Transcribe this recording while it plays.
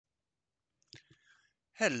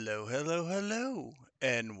Hello, hello, hello,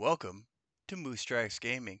 and welcome to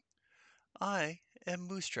MooseTracksGaming. I am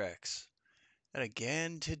MooseTracks, and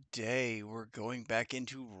again today we're going back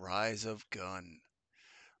into Rise of Gun.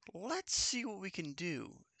 Let's see what we can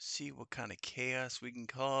do, see what kind of chaos we can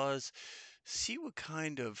cause, see what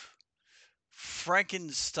kind of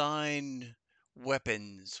Frankenstein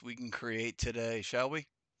weapons we can create today, shall we?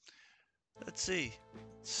 Let's see.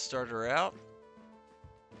 Let's start her out.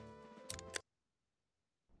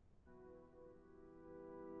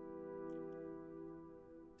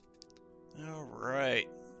 All right.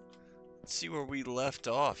 Let's see where we left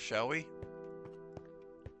off, shall we?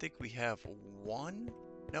 I think we have one.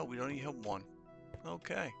 No, we don't even have one.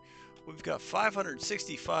 Okay. We've got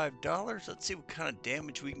 $565. Let's see what kind of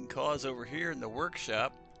damage we can cause over here in the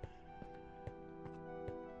workshop.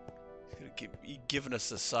 He's giving us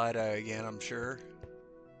the side eye again, I'm sure.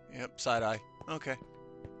 Yep, side eye. Okay.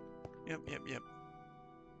 Yep.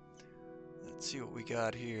 Let's see what we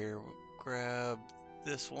got here. We'll grab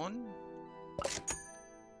this one.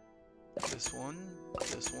 This one.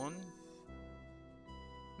 This one.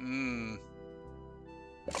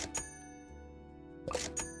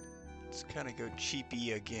 Let's kind of go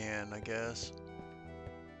cheapy again, I guess.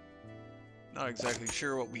 Not exactly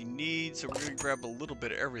sure what we need, so we're going to grab a little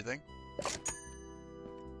bit of everything.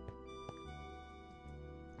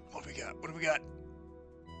 What do we got? What do we got?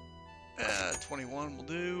 21 will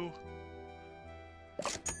do.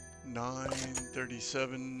 9,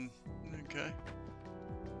 37. Okay.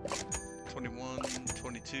 21,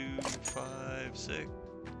 22, 5, 6.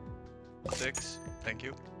 6. Thank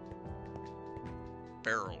you.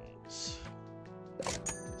 Barrels.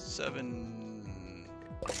 7.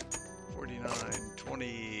 49,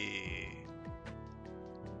 20.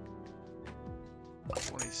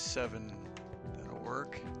 27. That'll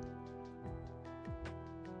work.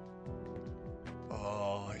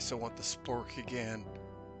 Oh, I still want the spork again.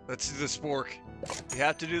 Let's do the spork. We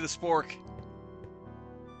have to do the spork.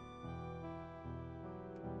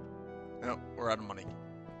 Nope, we're out of money.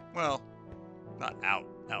 Well, not out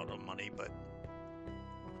of money, but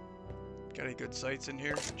got any good sites in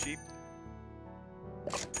here? Cheap.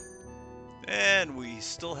 And we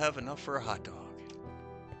still have enough for a hot dog.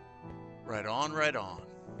 Right on, right on.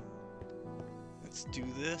 Let's do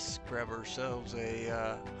this. Grab ourselves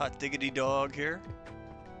a hot diggity dog here.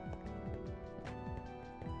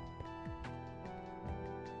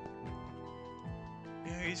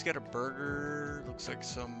 Yeah, he's got a burger. Looks like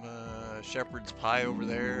some shepherd's pie over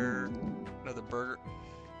there. Another burger.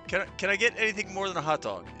 Can I get anything more than a hot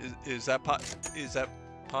dog? Is that pot? Is that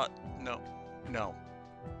pot? No,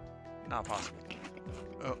 not possible.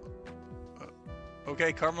 Oh,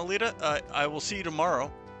 okay, Carmelita. I will see you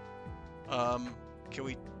tomorrow. Can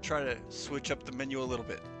we try to switch up the menu a little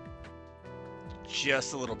bit?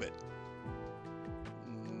 Just a little bit.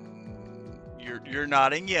 You're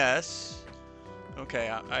nodding yes. Okay,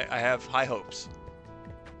 I have high hopes.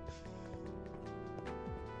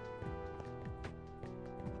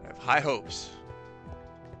 I have high hopes.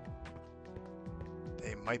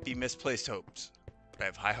 They might be misplaced hopes, but I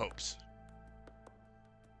have high hopes.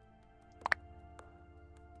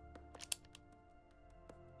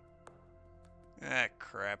 Ah,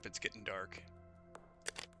 crap, it's getting dark.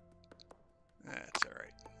 That's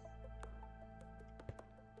alright.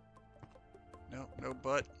 No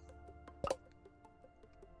butt.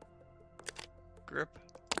 Grip.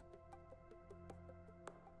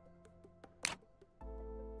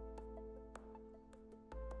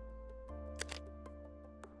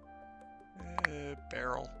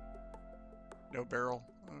 Barrel. No barrel.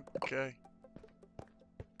 Okay.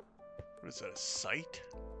 What is that, a sight?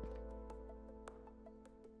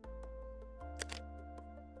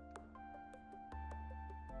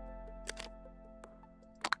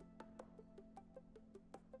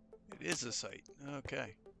 It is a sight.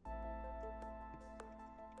 Okay.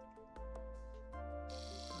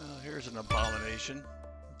 Well, here's an abomination.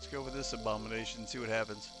 Let's go with this abomination and see what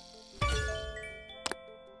happens.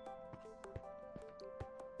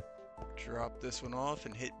 Drop this one off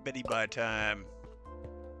and hit Betty by time.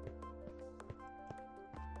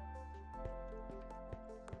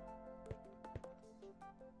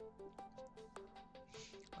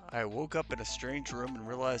 I woke up in a strange room and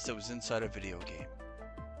realized I was inside a video game.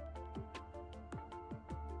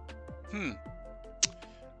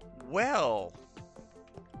 Well,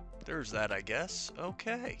 there's that, I guess.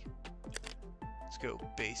 Okay. Let's go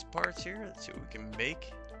base parts here. Let's see what we can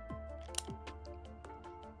make.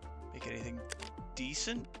 Make anything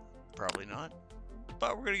decent? Probably not.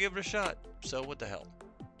 But we're going to give it a shot. So what the hell?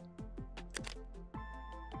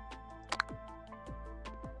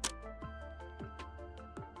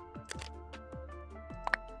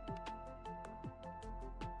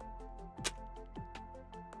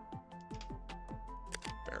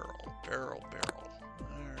 barrel.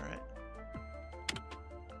 Alright.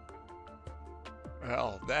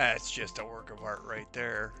 Well, that's just a work of art right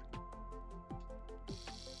there.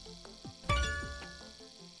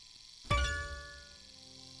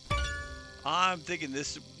 I'm thinking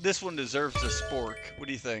this one deserves a spork. What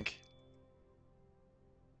do you think?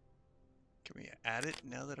 Can we add it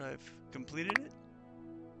now that I've completed it?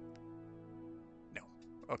 No.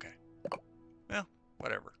 Okay. Well,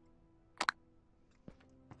 whatever.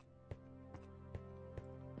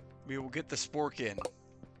 We will get the spork in.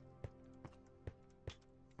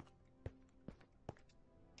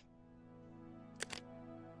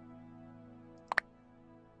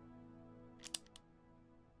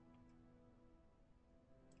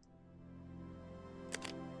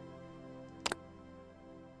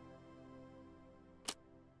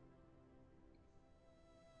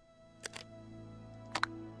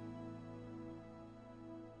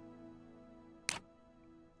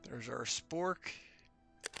 There's our spork.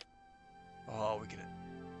 Oh, we get it.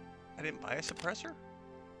 I didn't buy a suppressor?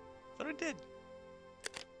 Thought I did.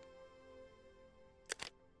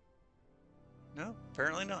 No,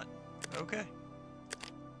 apparently not. Okay.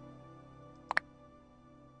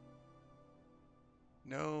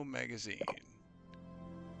 No magazine.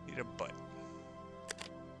 Need a butt.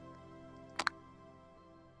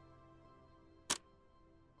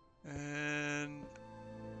 And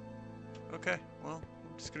okay, well,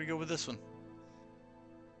 I'm just gonna go with this one.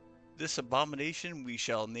 This abomination we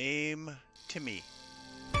shall name Timmy.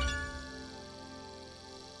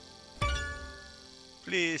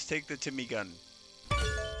 Please take the Timmy gun.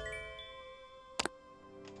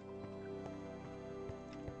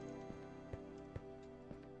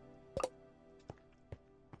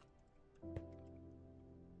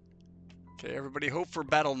 Okay, everybody hope for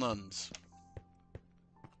battle nuns.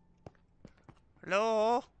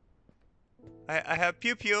 Hello? I have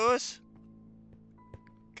pew-pews.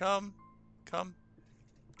 Come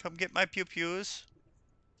get my pew-pews.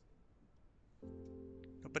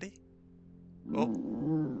 Nobody?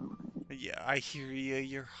 Oh. Yeah, I hear you.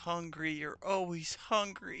 You're hungry. You're always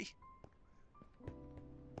hungry.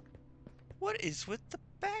 What is with the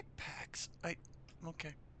backpacks?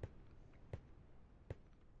 Okay.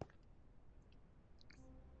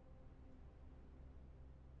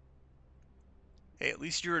 Hey, at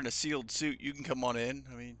least you're in a sealed suit. You can come on in.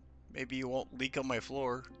 I mean, maybe you won't leak on my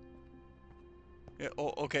floor. Yeah,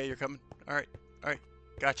 oh, okay, you're coming. Alright,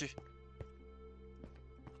 gotcha.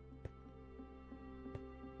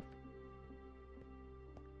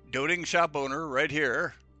 Doting shop owner right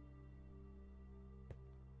here.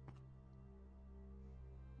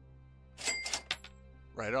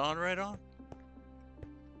 Right on.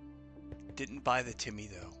 Didn't buy the Timmy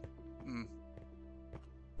though.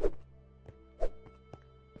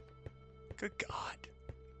 Good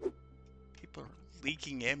God. People are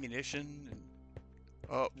leaking ammunition and...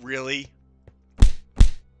 Oh, really?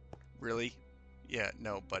 Really? Yeah,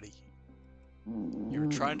 no, buddy. You're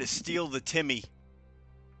trying to steal the Timmy.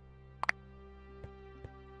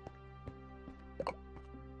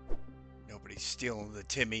 Nobody's stealing the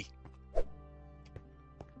Timmy.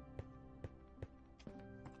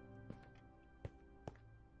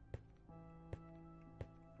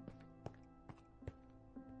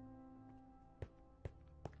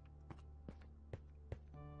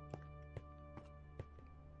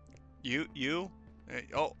 You?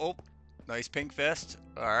 Oh, nice pink vest.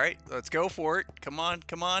 All right, let's go for it. Come on.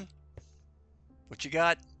 What you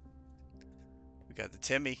got? We got the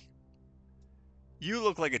Timmy. You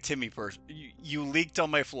look like a Timmy person. You leaked on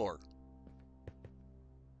my floor.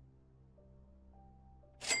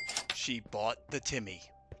 She bought the Timmy.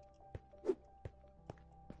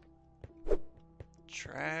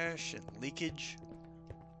 Trash and leakage.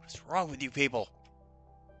 What's wrong with you people?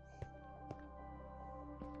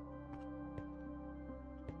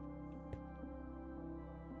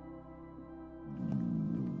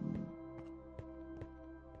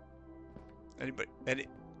 Anybody?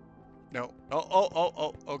 No.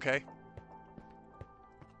 Oh, okay.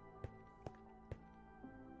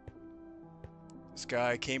 This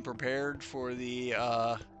guy came prepared for the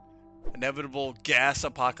inevitable gas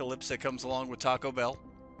apocalypse that comes along with Taco Bell.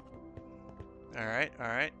 Alright.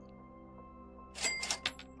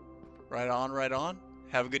 Right on.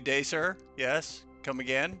 Have a good day, sir. Yes. Come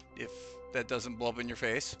again if that doesn't blow up in your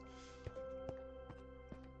face.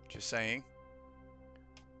 Just saying.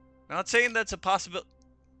 Not saying that's a possibility.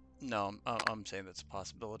 No, I'm saying that's a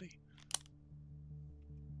possibility.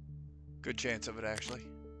 Good chance of it, actually.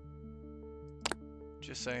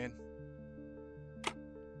 Just saying.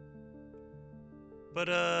 But,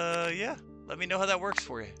 yeah. Let me know how that works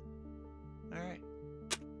for you. Alright.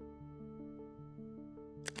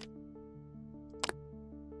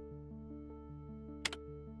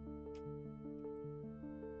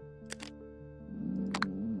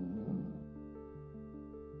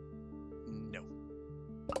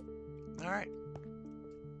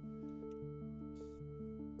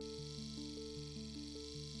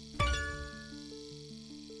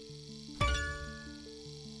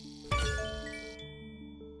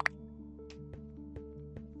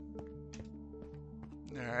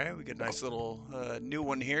 Nice little new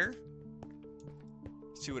one here.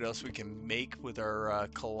 See what else we can make with our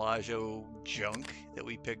collaggio junk that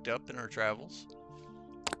we picked up in our travels.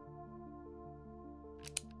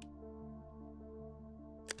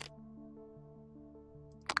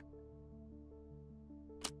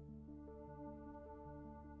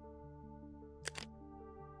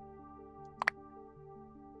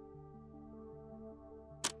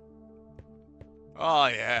 Oh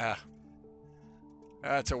yeah,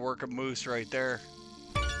 that's a work of moose right there.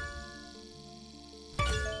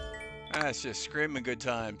 That's just screaming good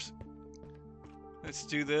times. Let's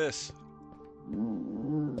do this.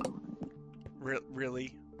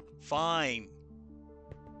 Really? Fine.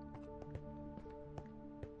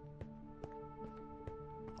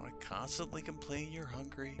 I want to constantly complain you're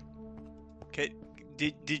hungry. Okay,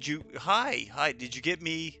 did you... Hi, did you get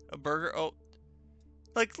me a burger? Oh,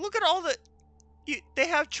 like, look at all the... they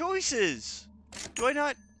have choices. Do I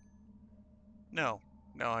not? No,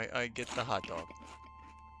 I get the hot dog.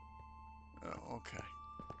 Oh, okay.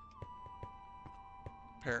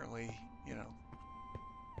 Apparently, you know,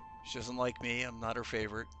 she doesn't like me. I'm not her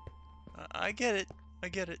favorite. I get it.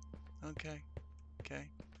 Okay.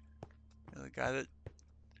 The guy that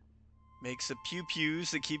makes the pew-pews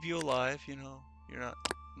that keep you alive, you know,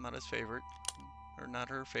 I'm not his favorite. Or not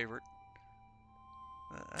her favorite.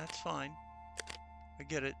 That's fine. I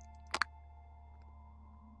get it.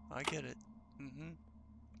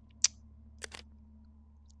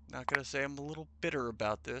 Not gonna say I'm a little bitter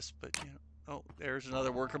about this, but you know. Oh, there's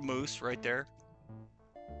another work of moose right there.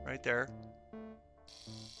 Right there.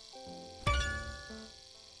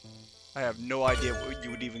 I have no idea what you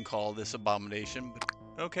would even call this abomination, but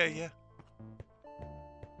okay, yeah.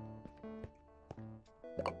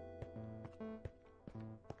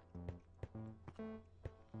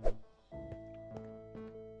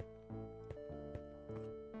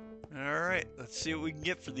 Alright, let's see what we can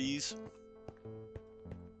get for these.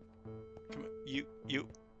 Come on, you.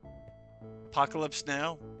 Apocalypse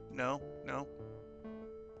Now? No.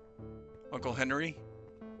 Uncle Henry?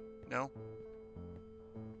 No.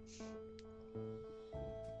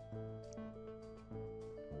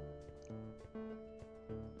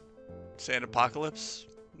 Sand Apocalypse?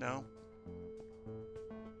 No.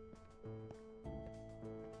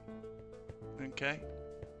 Okay.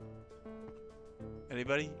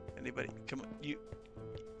 Anybody? Come on,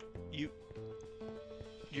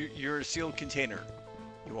 you're a sealed container.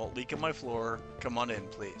 You won't leak on my floor. Come on in,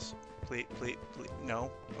 please. Please.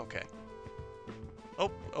 No? Okay. Oh.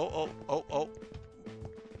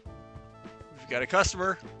 We've got a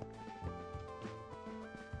customer.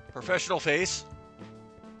 Professional face.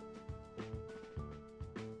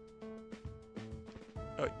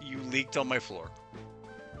 You leaked on my floor.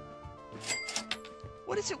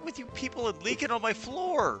 What is it with you people and leaking on my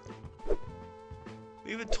floor?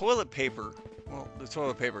 Even toilet paper. Well, the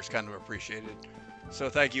toilet paper is kind of appreciated. So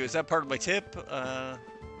thank you. Is that part of my tip? I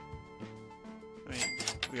mean,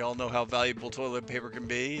 we all know how valuable toilet paper can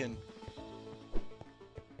be, and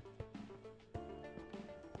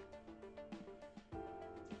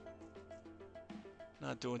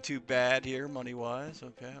not doing too bad here money-wise.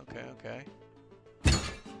 Okay.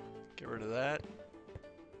 Get rid of that.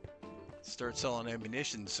 Start selling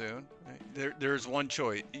ammunition soon. There's one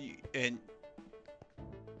choice, and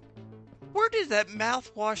where did that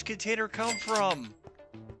mouthwash container come from?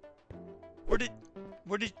 Where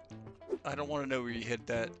did? I don't want to know where you hid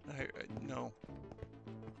that. No.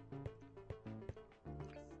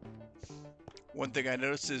 One thing I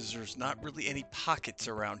noticed is there's not really any pockets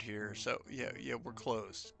around here. So yeah, we're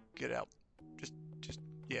closed. Get out. Just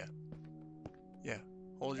yeah.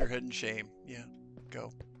 Hold your head in shame. Yeah,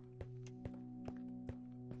 go.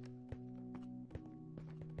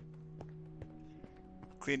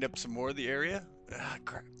 Cleaned up some more of the area. Ah,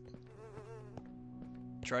 crap.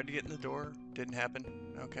 Tried to get in the door. Didn't happen.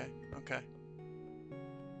 Okay.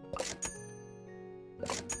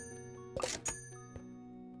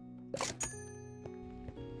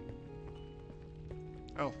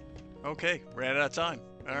 Oh, okay. Ran out of time.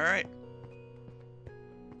 All right.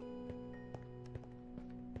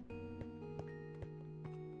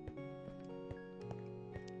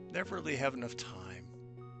 Never really have enough time.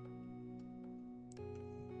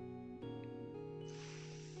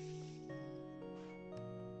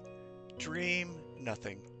 Dream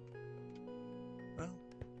nothing. Well,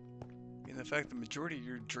 in the fact the majority of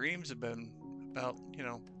your dreams have been about, you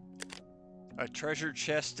know, a treasure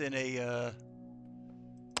chest in a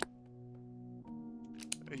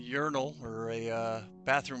urinal or a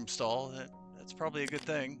bathroom stall. That's probably a good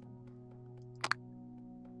thing.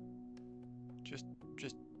 Just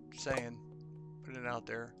saying, putting it out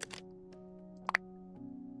there.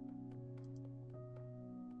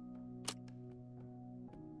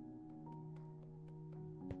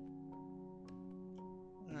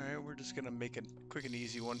 we're just gonna make a quick and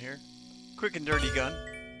easy one here. Quick and dirty gun.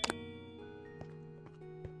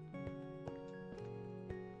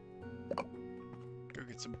 Go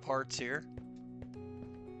get some parts here.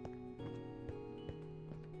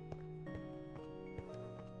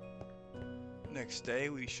 Next day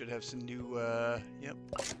we should have some new, yep,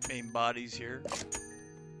 main bodies here.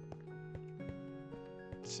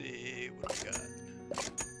 Let's see what we got.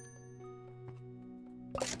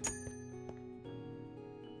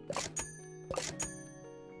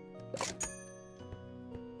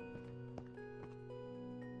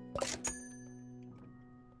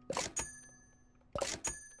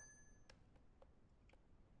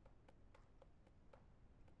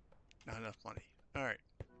 Not enough money. All right.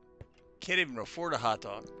 Can't even afford a hot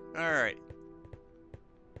dog. All right.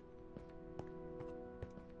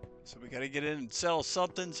 So we got to get in and sell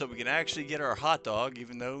something so we can actually get our hot dog,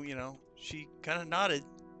 even though, you know, she kind of nodded.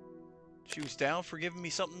 She was down for giving me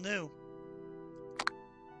something new.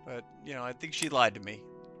 But, you know, I think she lied to me.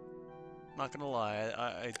 I'm not going to lie.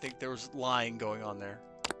 I think there was lying going on there.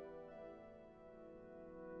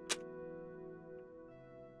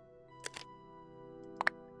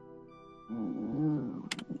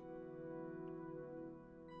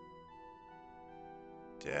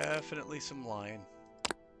 Definitely some lying.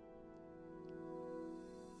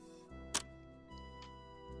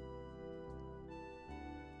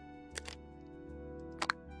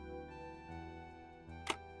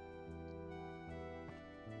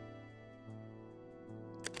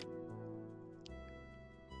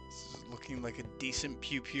 This is looking like a decent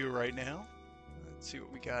pew-pew right now. Let's see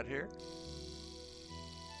what we got here.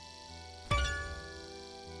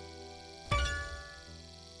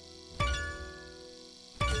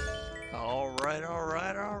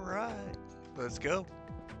 Alright. Let's go.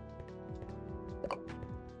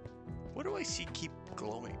 What do I see keep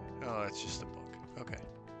glowing? Oh, it's just a book. Okay.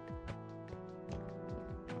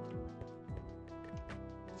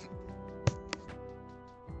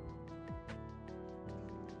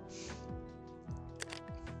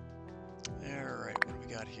 Alright, what do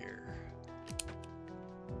we got here?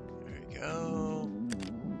 There we go.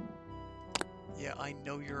 Yeah, I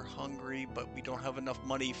know you're hungry, but we don't have enough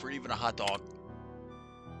money for even a hot dog.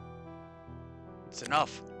 It's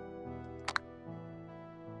enough.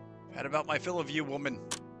 Had about my fill of you, woman.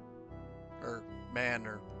 Or man,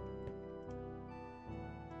 or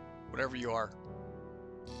whatever you are.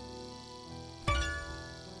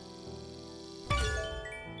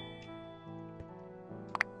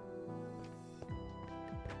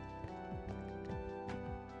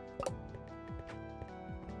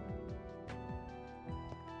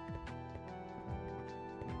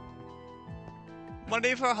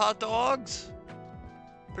 Money for hot dogs?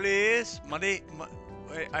 Please, money.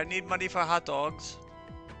 Wait, I need money for hot dogs.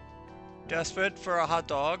 Desperate for a hot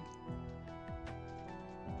dog.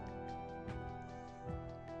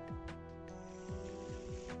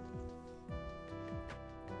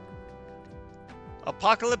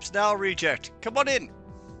 Apocalypse Now reject. Come on in.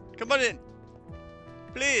 Come on in.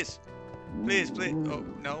 Please. Please, please. Oh,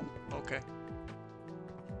 no. Okay.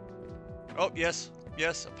 Oh, yes.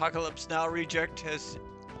 Yes, Apocalypse Now reject has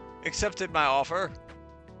accepted my offer.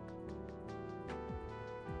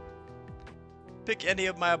 Pick any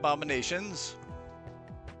of my abominations.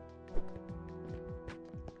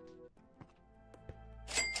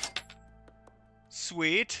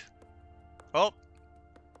 Sweet. Oh.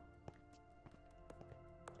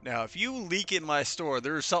 Now, if you leak in my store,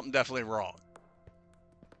 there's something definitely wrong.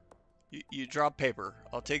 You drop paper.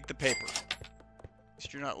 I'll take the paper. At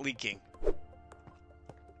least you're not leaking.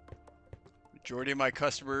 Majority of my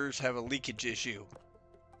customers have a leakage issue.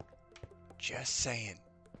 Just saying.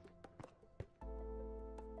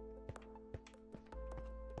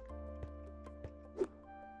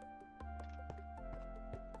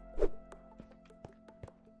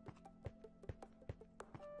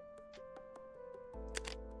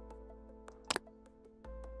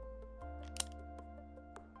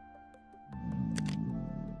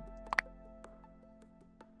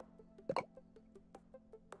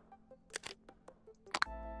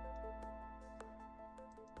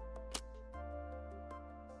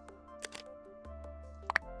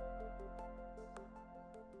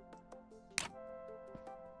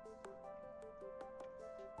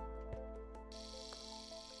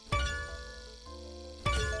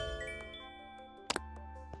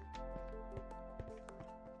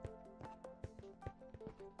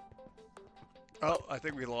 Oh, I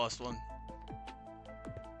think we lost one.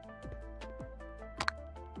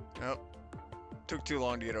 Nope. Took too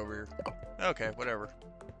long to get over here. Okay, whatever.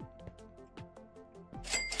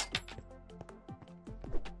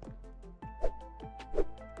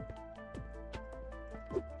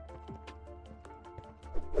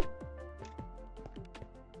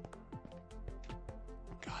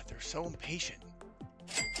 so impatient.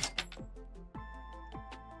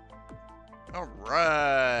 All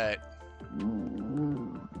right.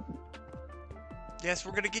 Yes,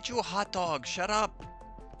 we're gonna get you a hot dog. Shut up.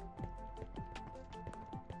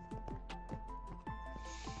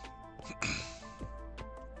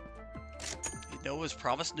 Noah's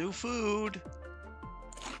promised new food.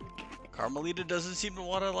 Carmelita doesn't seem to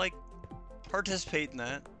want to, like, participate in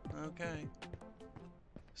that. Okay.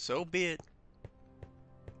 So be it.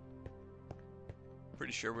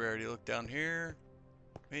 Pretty sure we already looked down here.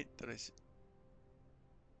 Wait, did I see?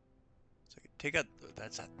 So I can take out,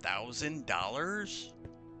 that's $1,000?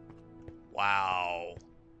 Wow.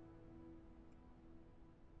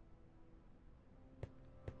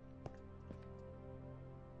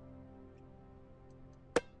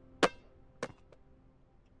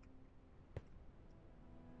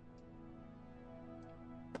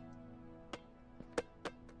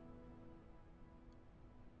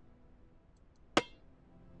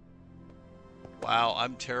 Wow,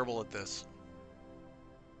 I'm terrible at this.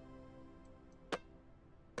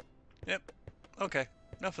 Yep. Okay,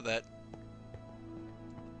 enough of that.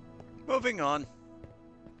 Moving on.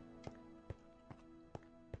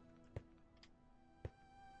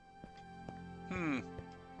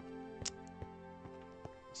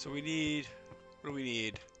 So we need... What do we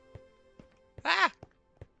need? Ah!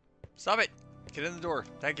 Stop it! Get in the door.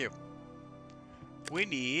 Thank you. We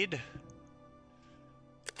need...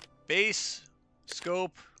 base,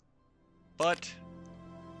 scope, butt...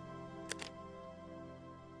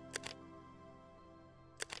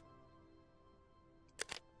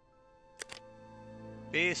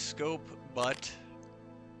 base, scope, butt.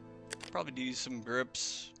 Probably use some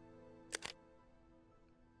grips.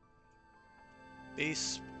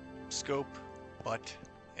 Base, scope, butt,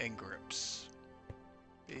 and grips.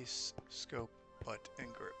 Base, scope, butt, and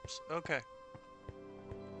grips. Okay.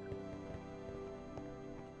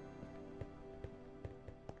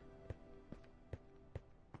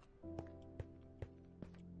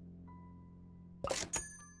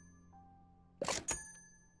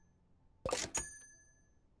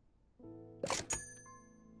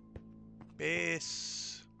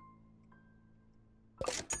 Base,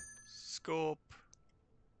 scope,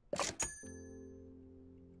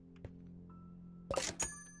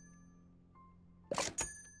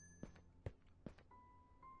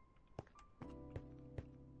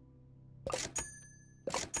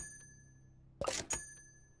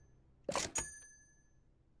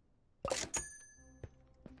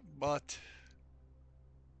 butt,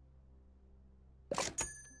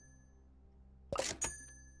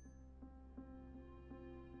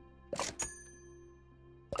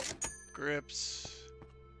 grips,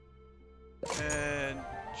 and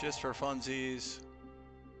just for funsies,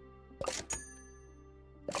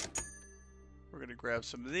 we're gonna grab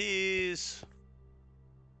some of these.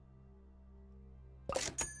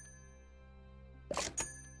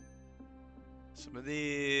 Some of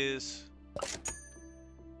these.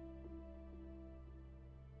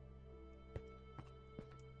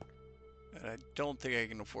 And I don't think I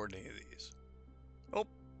can afford any of these. Oh,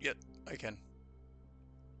 yep, I can.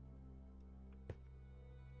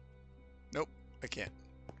 Nope, I can't.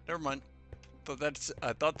 Never mind.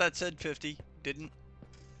 I thought that said 50. Didn't.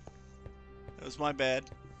 That was my bad.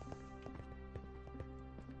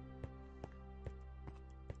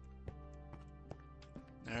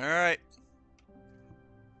 Alright.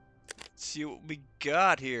 Let's see what we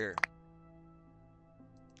got here.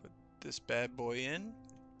 Put this bad boy in.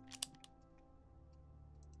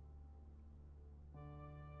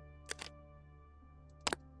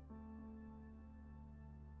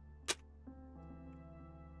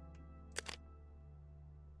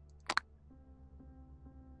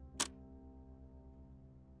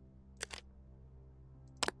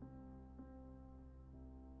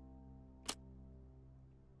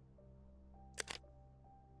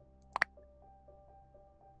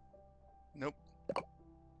 Nope.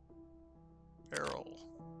 Barrel.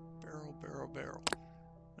 Barrel, barrel, barrel.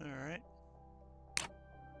 Alright.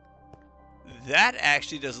 That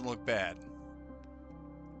actually doesn't look bad.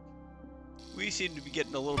 We seem to be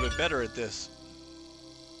getting a little bit better at this.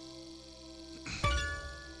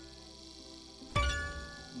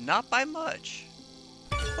 Not by much,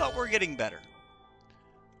 but we're getting better.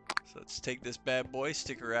 So let's take this bad boy,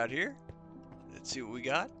 stick her out here. Let's see what we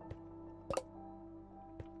got.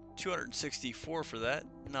 264 for that.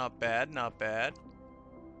 Not bad, not bad.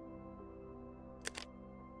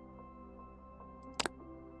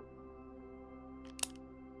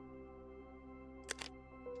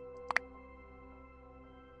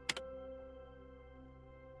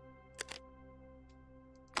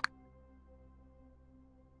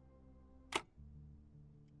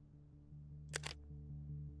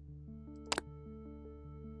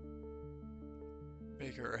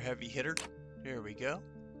 take her a heavy hitter. Here we go.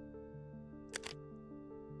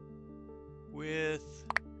 With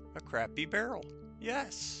a crappy barrel.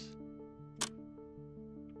 Yes.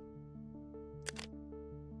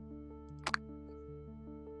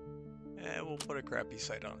 And we'll put a crappy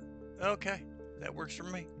sight on it. Okay, that works for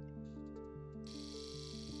me.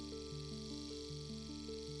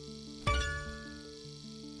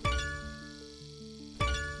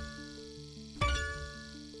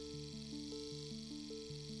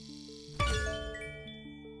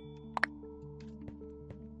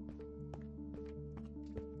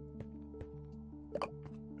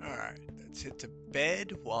 Alright, let's hit to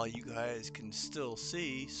bed while you guys can still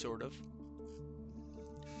see, sort of.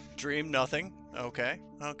 Dream nothing. Okay,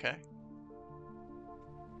 okay.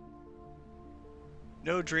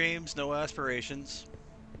 No dreams, no aspirations.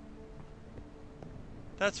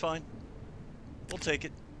 That's fine. We'll take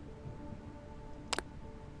it.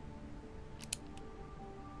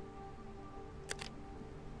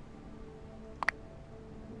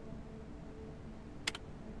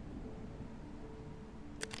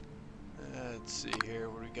 Let's see here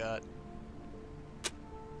what we got.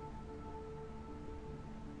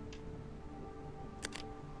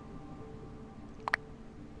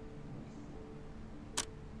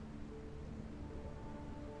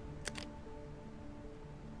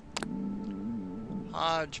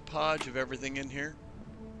 Hodgepodge of everything in here.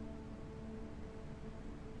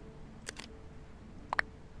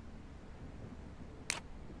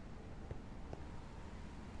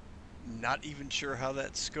 Not even sure how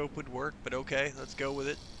that scope would work, but okay, let's go with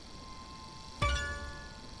it.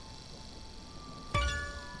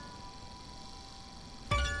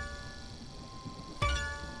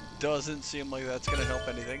 Doesn't seem like that's going to help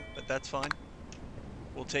anything, but that's fine.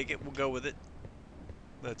 We'll take it, we'll go with it.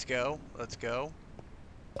 Let's go, let's go.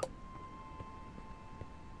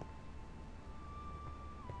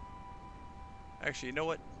 Actually, you know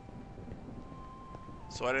what?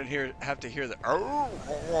 So I didn't have to hear the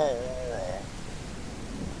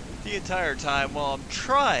entire time while I'm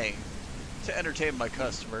trying to entertain my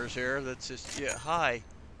customers here. That's just, yeah, hi.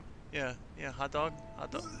 Yeah, hot dog,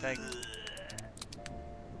 thank you.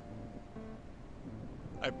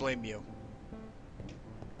 I blame you.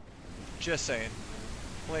 Just saying.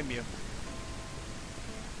 Blame you.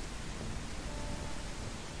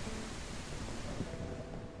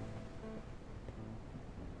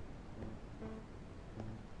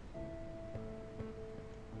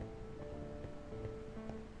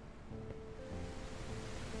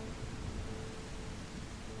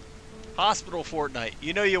 Hospital Fortnite.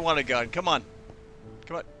 You know you want a gun. Come on.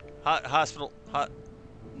 Come on. Hospital.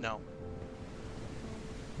 No.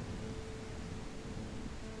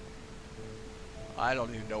 I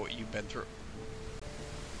don't even know what you've been through.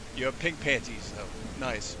 You have pink panties, though.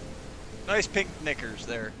 Nice. Nice pink knickers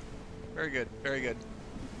there. Very good. Very good.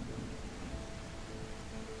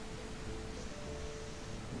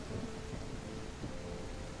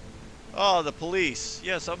 Oh, the police.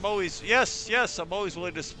 Yes, I'm always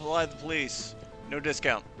willing to supply the police. No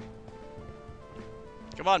discount.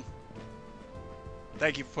 Come on.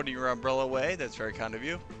 Thank you for putting your umbrella away. That's very kind of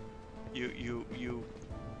you. You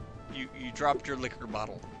dropped your liquor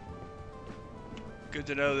bottle. Good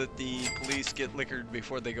to know that the police get liquored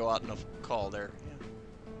before they go out on a call there. Yeah.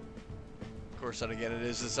 Of course, and again, it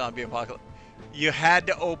is a zombie apocalypse. You had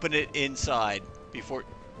to open it inside before...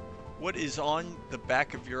 What is on the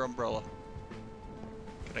back of your umbrella?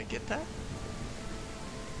 Can I get that?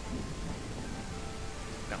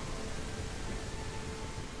 No.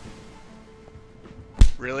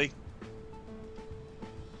 Really?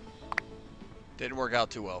 Didn't work out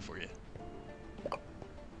too well for you.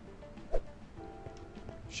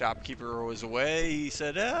 Shopkeeper was away. He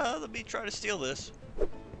said, let me try to steal this.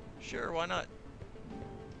 Sure, why not?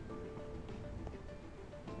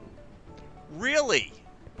 Really?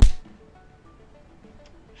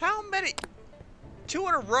 How many? 2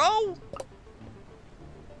 in a row?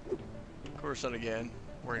 Of course, not again.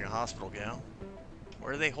 Wearing a hospital gown.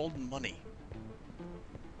 Where are they holding money?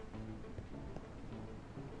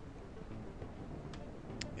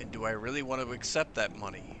 And do I really want to accept that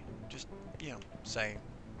money? Just, you know, saying.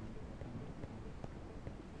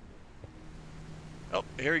 Oh,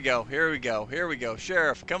 here we go. Here we go. Here we go.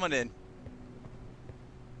 Sheriff, coming in.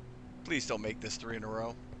 Please don't make this 3 in a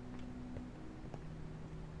row.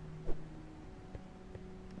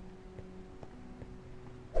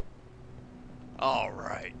 All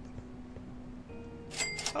right.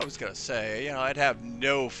 I was gonna say, you know, I'd have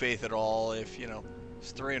no faith at all if, you know, it's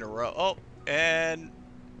 3 in a row. Oh, and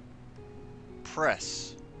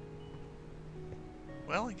press.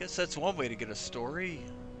 Well, I guess that's one way to get a story.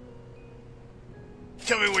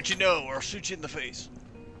 Tell me what you know, or I'll shoot you in the face.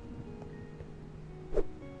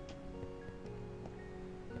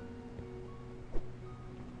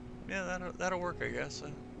 Yeah, that'll work, I guess.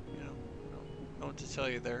 You know, I don't know what to tell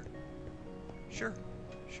you there. Sure,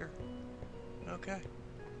 sure. Okay.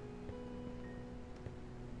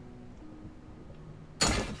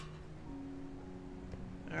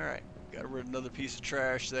 Alright, got rid of another piece of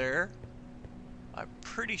trash there. I'm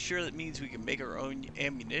pretty sure that means we can make our own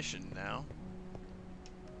ammunition now.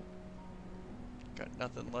 Got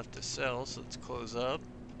nothing left to sell, so let's close up.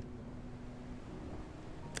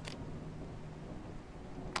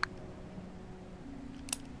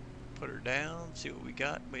 Put her down, see what we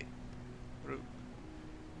got. Wait.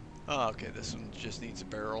 Oh, okay, this one just needs a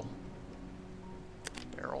barrel.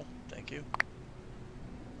 Barrel, thank you.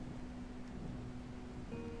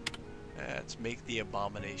 Let's make the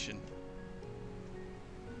abomination.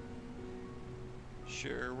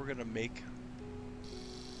 Sure, we're gonna make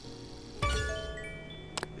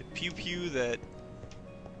the pew-pew that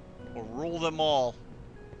will rule them all.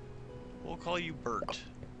 We'll call you Bert.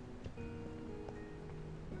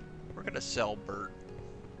 We're gonna sell Bert.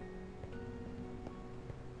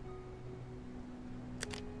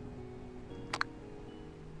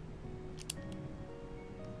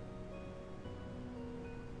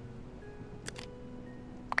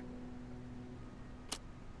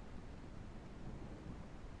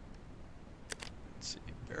 Let's see,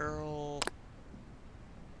 barrel.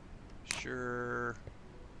 Sure.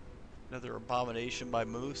 Another abomination by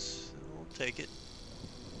Moose. We'll take it.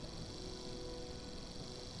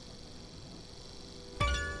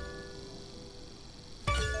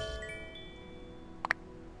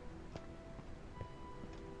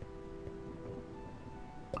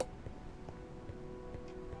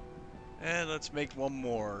 And let's make one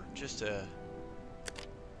more, just to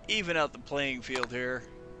even out the playing field here.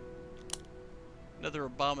 Another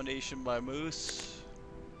abomination by Moose.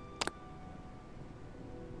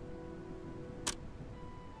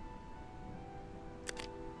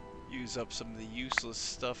 Use up some of the useless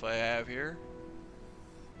stuff I have here.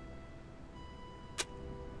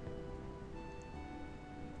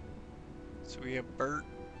 So we have Bert.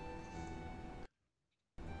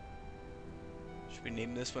 Should we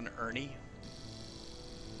name this one Ernie?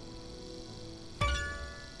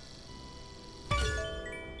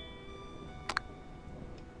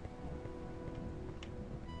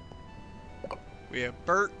 We have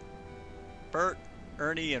Bert,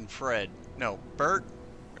 Ernie, and Fred. No, Bert,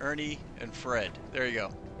 Ernie, and Fred. There you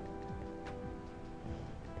go.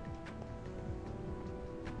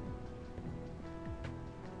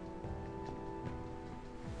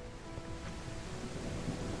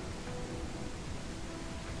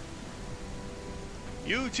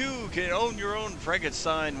 You too can own your own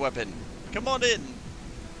Frankenstein weapon. Come on in,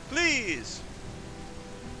 please.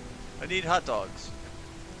 I need hot dogs.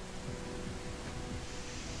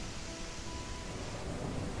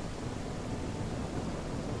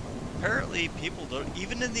 Apparently, people don't,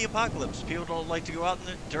 even in the apocalypse, people don't like to go out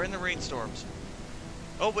during the rainstorms.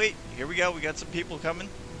 Oh wait, here we go. We got some people coming.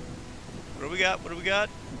 What do we got? What do we got?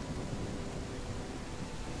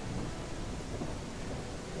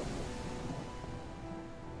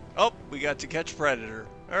 Oh, we got to catch predator.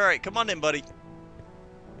 All right, come on in, buddy.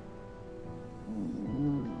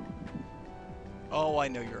 Oh, I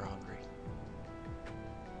know you're hungry.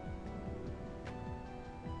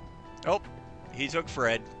 Oh, he took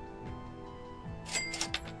Fred.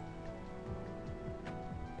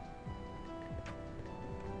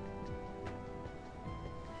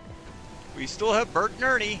 We still have Bert and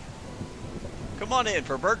Ernie. Come on in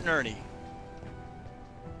for Bert and Ernie.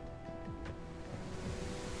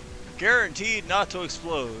 Guaranteed not to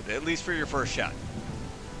explode, at least for your first shot.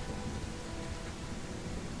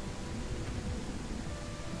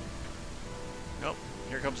 Nope,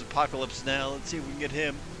 here comes Apocalypse now. Let's see if we can get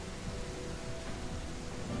him.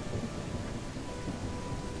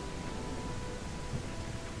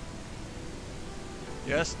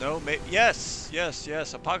 Yes, no, yes, yes,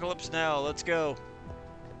 yes. Apocalypse now. Let's go.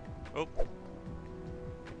 Oh.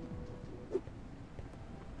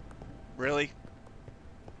 Really?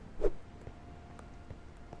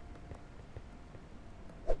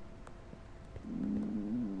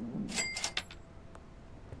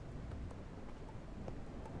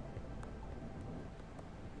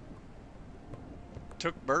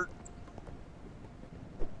 Took Bert.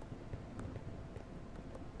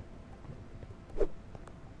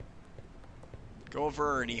 Go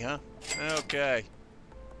over Ernie, huh? Okay.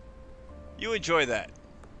 You enjoy that.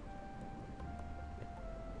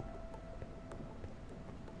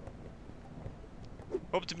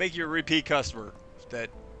 Hope to make you a repeat customer if that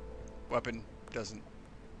weapon doesn't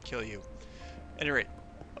kill you. At any rate.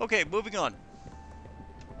 Okay, moving on.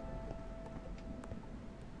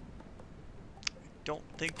 Don't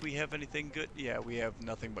think we have anything good. Yeah, we have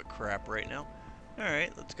nothing but crap right now.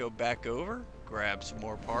 Alright, let's go back over, grab some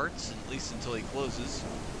more parts, at least until he closes.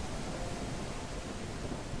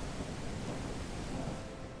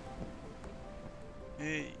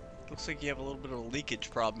 Hey, looks like you have a little bit of a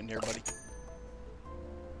leakage problem in here, buddy.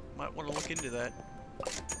 Might want to look into that.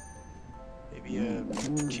 Maybe a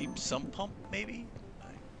cheap sump pump, maybe?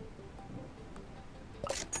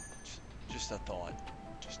 Just a thought.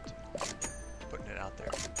 Just putting it out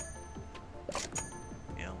there.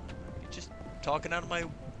 You know, just talking out of my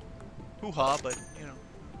hoo-ha, but, you know.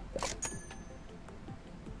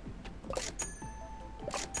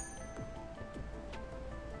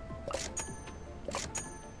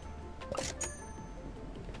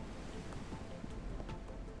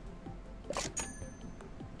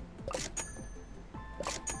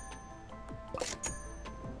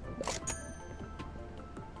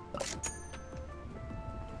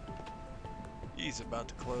 He's about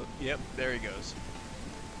to close. Yep, there he goes.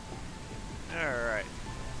 Alright.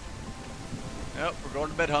 Oh, we're going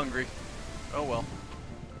to bed hungry. Oh well.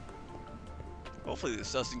 Hopefully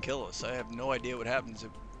this doesn't kill us. I have no idea what happens if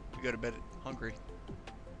we go to bed hungry.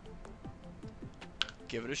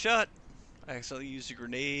 Give it a shot. I accidentally used a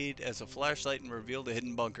grenade as a flashlight and revealed a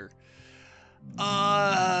hidden bunker.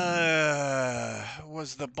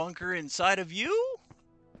 Was the bunker inside of you?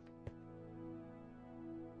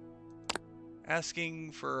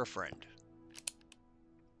 Asking for a friend.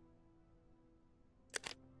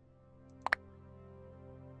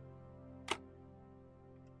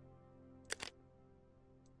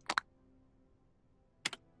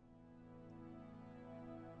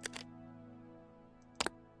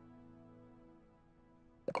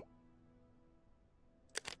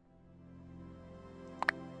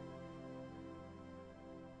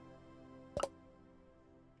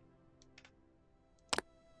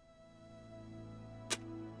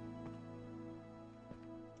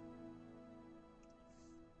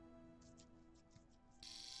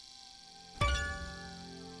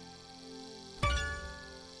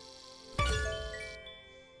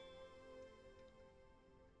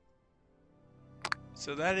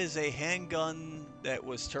 So that is a handgun that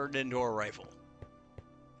was turned into a rifle.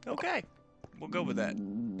 Okay, we'll go with that.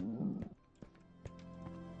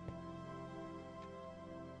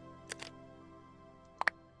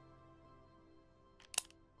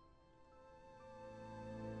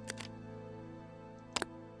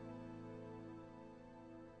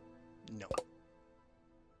 No.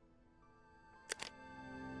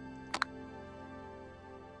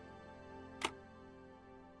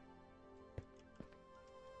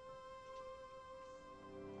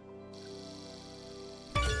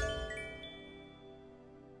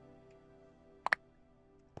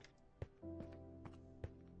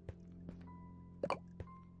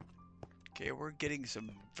 Okay, we're getting some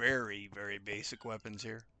very, very basic weapons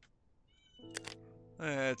here.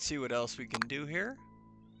 Let's see what else we can do here.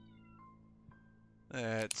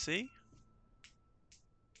 Let's see.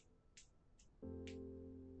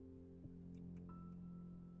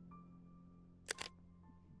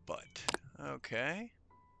 But, okay.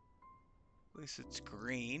 At least it's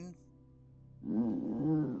green.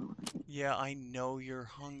 Yeah, I know you're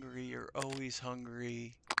hungry. You're always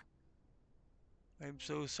hungry. I'm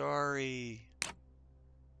so sorry.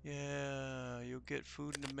 Yeah, you'll get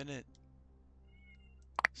food in a minute.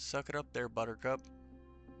 Suck it up there, Buttercup.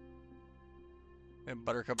 And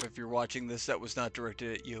Buttercup, if you're watching this, that was not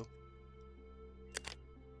directed at you.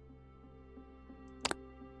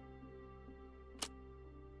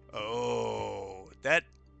 Oh, that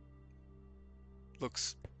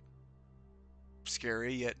looks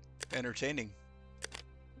scary yet entertaining.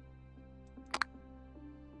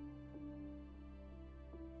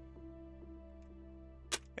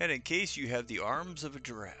 And in case you have the arms of a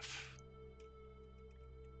giraffe.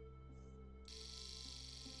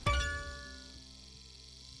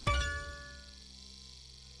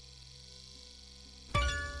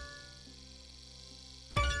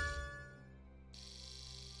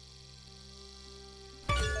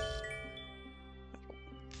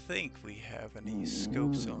 I think we have any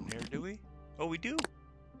scopes on here, do we? Oh, we do.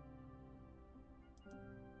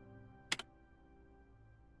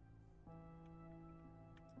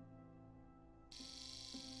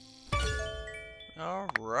 All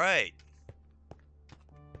right.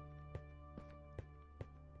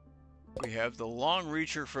 We have the long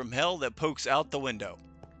reacher from hell that pokes out the window.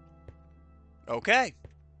 Okay.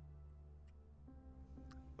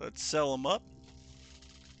 Let's sell them up.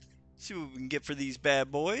 See what we can get for these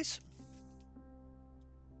bad boys.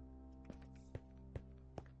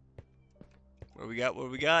 What do we got? What do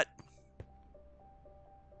we got?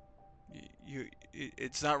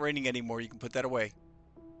 It's not raining anymore. You can put that away.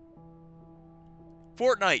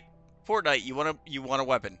 Fortnite. Fortnite. You want a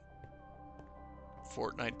weapon?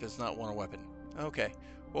 Fortnite does not want a weapon. Okay.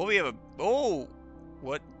 Well, we have a. Oh,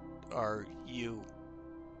 what are you?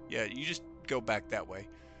 Yeah, you just go back that way.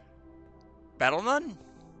 Battle Nun.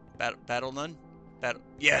 Battle Nun. Battle.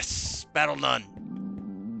 Yes, Battle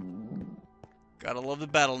Nun. Gotta love the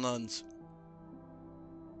Battle Nuns.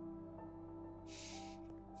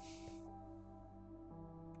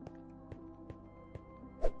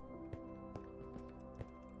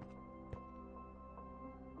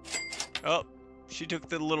 Oh, she took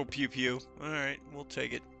the little pew-pew. Alright, we'll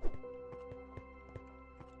take it.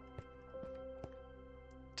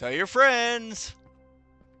 Tell your friends!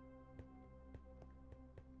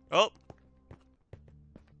 Oh!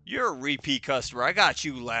 You're a repeat customer. I got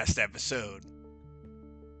you last episode.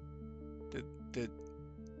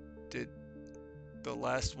 Did the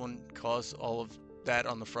last one cause all of that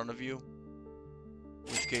on the front of you?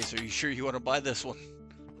 In which case, are you sure you want to buy this one?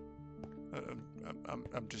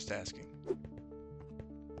 I'm just asking.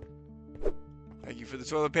 Thank you for the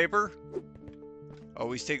toilet paper.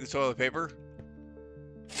 Always take the toilet paper.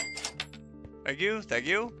 Thank you. Thank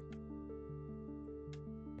you.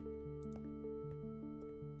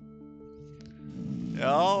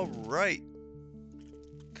 All right.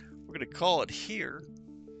 We're going to call it here.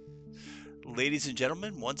 Ladies and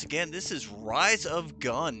gentlemen, once again, this is Rise of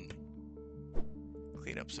Gun.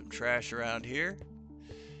 Clean up some trash around here.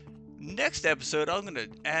 Next episode, I'm going to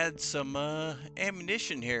add some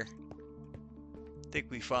ammunition here. I think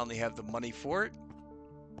we finally have the money for it.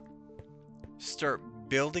 Start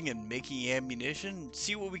building and making ammunition.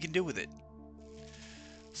 See what we can do with it.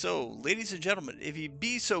 So, ladies and gentlemen, if you'd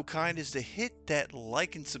be so kind as to hit that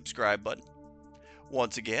like and subscribe button.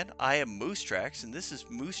 Once again, I am MooseTracks, and this is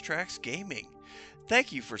MooseTracksGaming.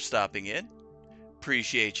 Thank you for stopping in.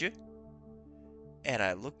 Appreciate you. And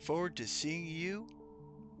I look forward to seeing you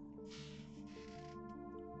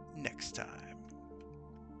next time.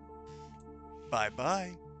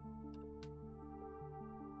 Bye-bye.